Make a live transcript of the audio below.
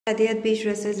Saadiyat Beach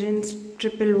Residence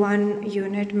 111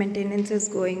 unit maintenance is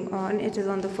going on. It is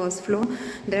on the first floor.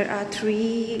 There are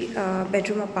 3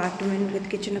 bedroom apartment with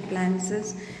kitchen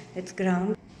appliances. It's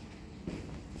ground.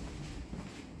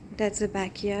 That's the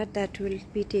backyard that will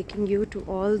be taking you to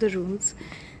all the rooms.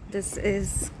 This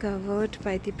is covered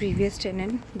by the previous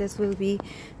tenant. This will be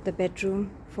the bedroom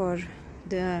for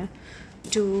the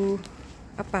 2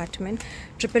 apartment.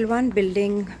 111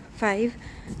 building 5,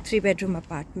 3 bedroom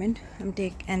apartment.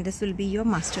 And this will be your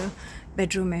master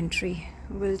bedroom entry.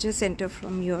 We'll just enter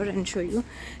from here and show you.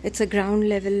 It's a ground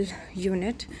level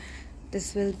unit.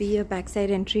 This will be a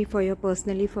backside entry for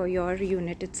your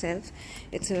unit itself.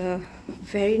 It's a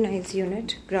very nice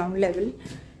unit, ground level.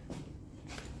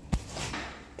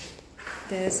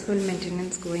 There's full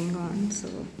maintenance going on. So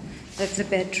that's the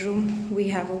bedroom. We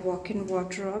have a walk-in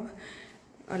wardrobe,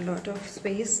 a lot of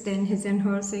space. Then his and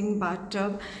her sink,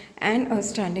 bathtub, and a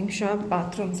standing shower.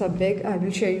 Bathrooms are big. I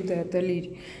will show you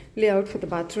the layout for the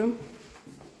bathroom.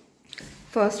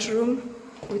 First room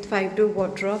with 5-door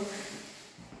wardrobe,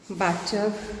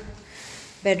 bathtub,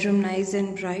 bedroom nice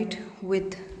and bright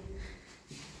with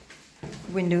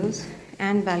windows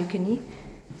and balcony.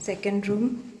 Second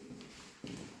room,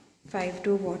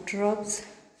 5-door wardrobes,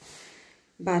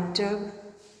 bathtub,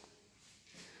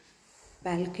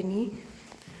 balcony.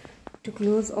 To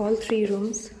close all 3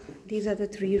 rooms, these are the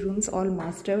 3 rooms, all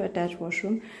master attached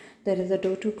washroom. There is a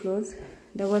door to close.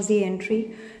 There was the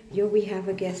entry. Here we have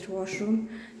a guest washroom.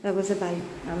 There was a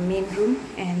main room,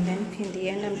 and then in the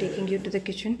end I'm taking you to the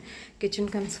kitchen. Kitchen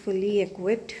comes fully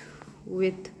equipped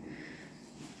with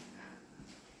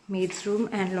maid's room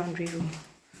and laundry room.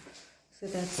 So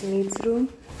that's maid's room,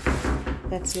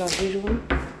 that's laundry room,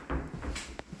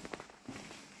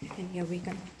 and here we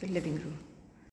come to the living room.